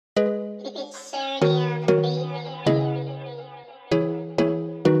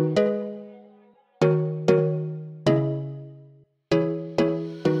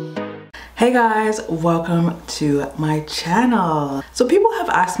Hey guys, welcome to my channel. So people have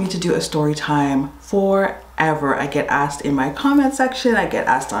asked me to do a story time forever. I get asked in my comment section, I get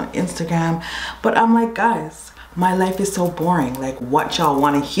asked on Instagram, but I'm like, guys, my life is so boring. Like, what y'all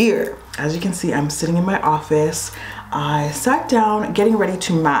want to hear? As you can see, I'm sitting in my office. I sat down getting ready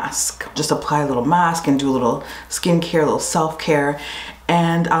to mask, just apply a little mask and do a little skincare, a little self-care.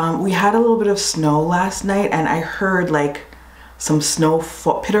 And we had a little bit of snow last night, and I heard like some snow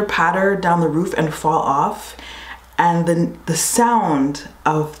pitter patter down the roof and fall off, and then the sound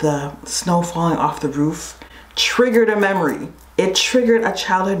of the snow falling off the roof triggered a memory. It triggered a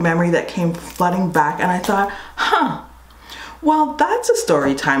childhood memory that came flooding back, and I thought, well, that's a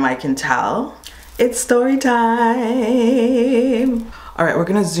story time I can tell. It's story time. All right, we're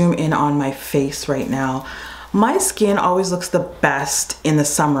gonna zoom in on my face right now. My skin always looks the best in the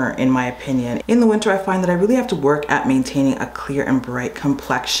summer, in my opinion. In the winter, I find that I really have to work at maintaining a clear and bright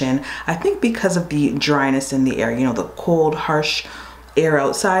complexion. I think because of the dryness in the air, you know, the cold, harsh air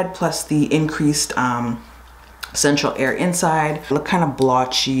outside, plus the increased central air inside. I look kind of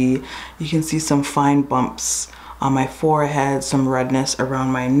blotchy. You can see some fine bumps on my forehead, some redness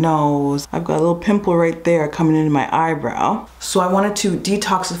around my nose. I've got a little pimple right there coming into my eyebrow. So I wanted to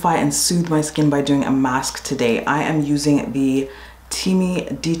detoxify and soothe my skin by doing a mask today. I am using the Toni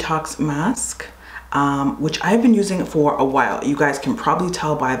Detox Mask, which I've been using for a while. You guys can probably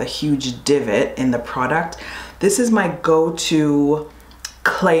tell by the huge divot in the product. This is my go-to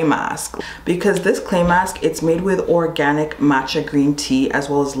clay mask, because this clay mask, it's made with organic matcha green tea as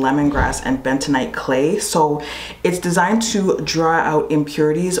well as lemongrass and bentonite clay. So it's designed to dry out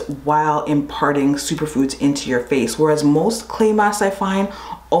impurities while imparting superfoods into your face, whereas most clay masks I find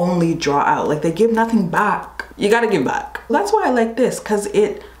only draw out, like they give nothing back. You gotta give back. That's why I like this, because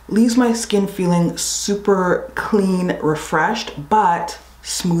it leaves my skin feeling super clean, refreshed, but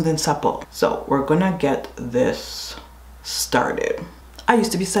smooth and supple. So we're gonna get this started. I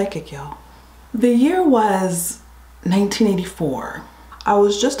used to be psychic, y'all. The year was 1984. I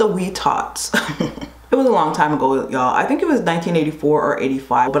was just a wee tot. It was a long time ago, y'all. I think it was 1984 or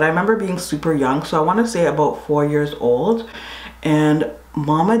 85, but I remember being super young, so I want to say about 4 years old. And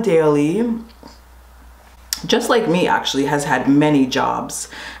Mama Daley, just like me actually, has had many jobs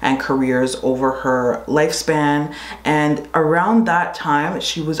and careers over her lifespan. And around that time,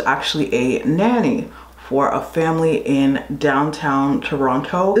 she was actually a nanny for a family in downtown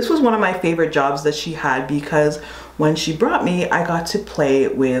Toronto. This was one of my favorite jobs that she had, because when she brought me, I got to play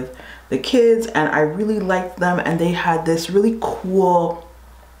with the kids and I really liked them, and they had this really cool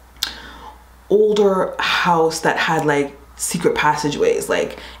older house that had like secret passageways.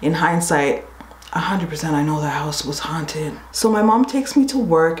 Like, in hindsight, 100% I know that house was haunted. So my mom takes me to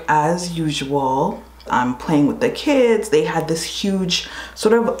work as usual. I'm playing with the kids. They had this huge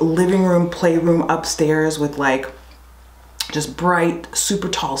sort of living room, playroom upstairs with like just bright, super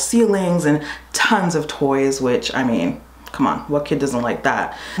tall ceilings and tons of toys, which, I mean, come on, what kid doesn't like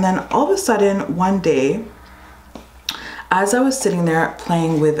that? And then all of a sudden, one day, as I was sitting there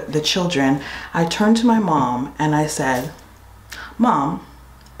playing with the children, I turned to my mom and I said, "Mom,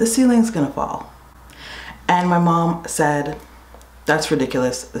 the ceiling's gonna fall." And my mom said, "That's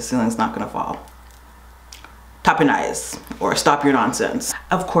ridiculous, the ceiling's not gonna fall. Tap your eyes, or stop your nonsense."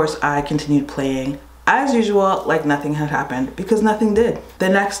 Of course, I continued playing as usual, like nothing had happened, because nothing did. The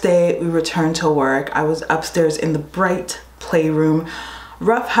next day, we returned to work. I was upstairs in the bright playroom,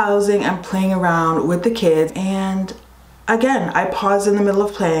 roughhousing and playing around with the kids. And again, I paused in the middle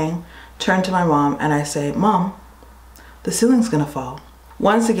of playing, turned to my mom, and I say, "Mom, the ceiling's gonna fall."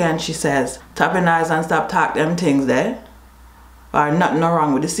 Once again, she says, "Tap your eyes and stop talk them things there. Or nothing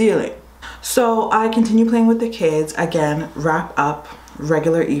wrong with the ceiling." So I continue playing with the kids, again, wrap up,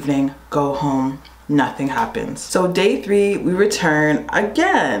 regular evening, go home, nothing happens. So day 3, we return,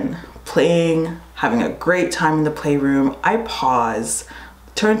 again, playing, having a great time in the playroom. I pause,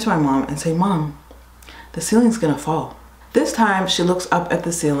 turn to my mom and say, "Mom, the ceiling's gonna fall." This time she looks up at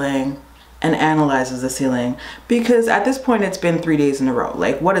the ceiling and analyzes the ceiling, because at this point it's been 3 days in a row.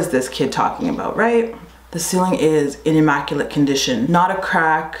 Like, what is this kid talking about, right? The ceiling is in immaculate condition, not a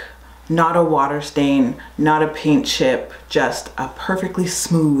crack, not a water stain, not a paint chip, just a perfectly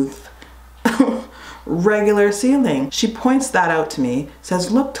smooth, regular ceiling. She points that out to me,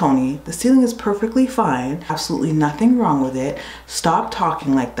 says, "Look, Toni, the ceiling is perfectly fine, absolutely nothing wrong with it. Stop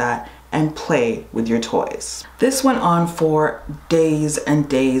talking like that and play with your toys." This went on for days and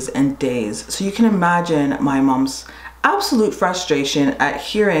days and days. So you can imagine my mom's absolute frustration at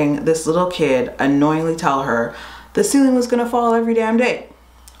hearing this little kid annoyingly tell her the ceiling was gonna fall every damn day,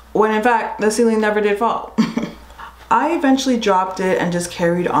 when in fact the ceiling never did fall. I eventually dropped it and just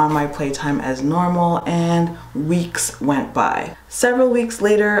carried on my playtime as normal, and weeks went by. Several weeks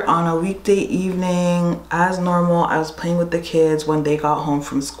later, on a weekday evening, as normal, I was playing with the kids when they got home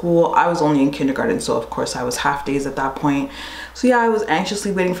from school. I was only in kindergarten, so of course I was half days at that point. So yeah, I was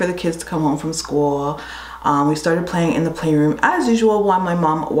anxiously waiting for the kids to come home from school. We started playing in the playroom as usual while my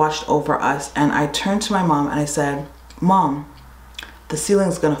mom watched over us, and I turned to my mom and I said, "Mom, the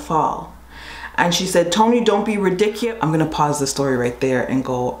ceiling's gonna fall." And she said, "Toni, don't be ridiculous." I'm gonna pause the story right there and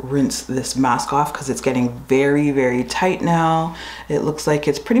go rinse this mask off because it's getting very, very tight now. It looks like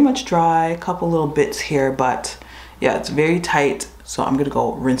it's pretty much dry, a couple little bits here, but yeah, it's very tight. So I'm gonna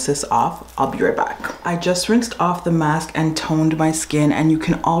go rinse this off. I'll be right back. I just rinsed off the mask and toned my skin, and you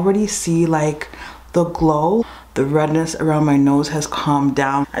can already see like the glow. The redness around my nose has calmed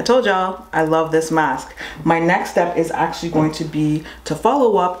down. I told y'all I love this mask. My next step is actually going to be to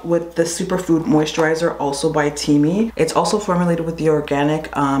follow up with the Superfood Moisturizer, also by Toni. It's also formulated with the organic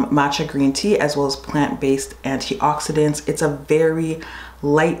matcha green tea as well as plant-based antioxidants. It's a very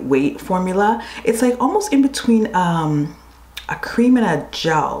lightweight formula. It's like almost in between a cream and a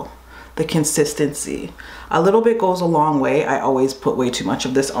gel, the consistency. A little bit goes a long way. I always put way too much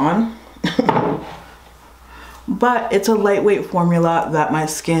of this on. But it's a lightweight formula that my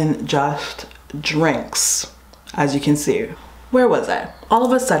skin just drinks, as you can see. Where was I? All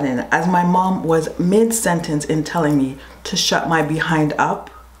of a sudden, as my mom was mid-sentence in telling me to shut my behind up,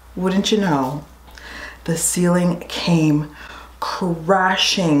 wouldn't you know, the ceiling came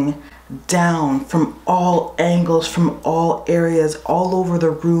crashing down from all angles, from all areas, all over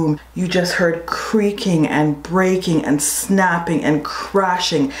the room. You just heard creaking and breaking and snapping and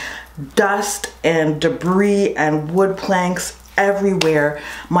crashing. Dust and debris and wood planks everywhere.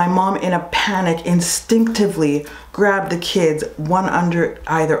 My mom, in a panic, instinctively grabbed the kids, one under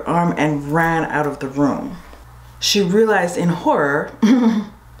either arm, and ran out of the room. She realized in horror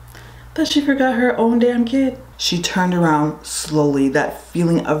that she forgot her own damn kid. She turned around slowly, that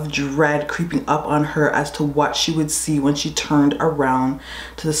feeling of dread creeping up on her as to what she would see when she turned around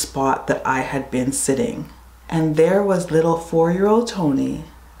to the spot that I had been sitting. And there was little 4-year-old Toni,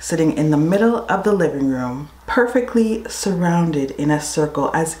 sitting in the middle of the living room, perfectly surrounded in a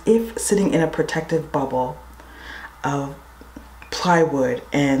circle, as if sitting in a protective bubble of plywood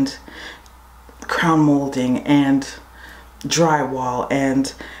and crown molding and drywall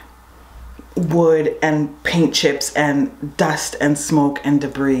and wood and paint chips and dust and smoke and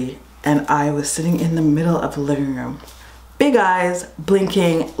debris. And I was sitting in the middle of the living room, big eyes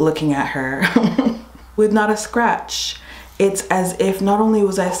blinking, looking at her with not a scratch. It's as if not only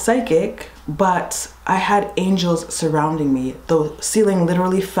was I psychic, but I had angels surrounding me. The ceiling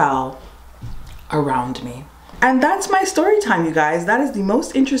literally fell around me. And that's my story time, you guys. That is the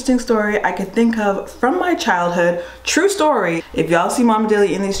most interesting story I could think of from my childhood. True story. If y'all see Mama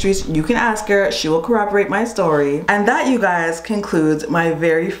Daley in these streets, you can ask her. She will corroborate my story. And that, you guys, concludes my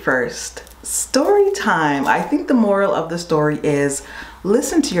very first story time. I think the moral of the story is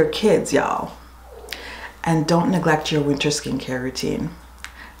listen to your kids, y'all. And don't neglect your winter skincare routine.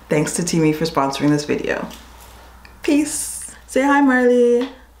 Thanks to Toni for sponsoring this video. Peace. Say hi, Marley.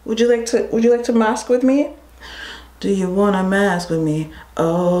 Would you like to mask with me? Do you wanna mask with me?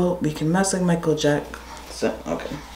 Oh, we can mask like Michael Jackson. Okay.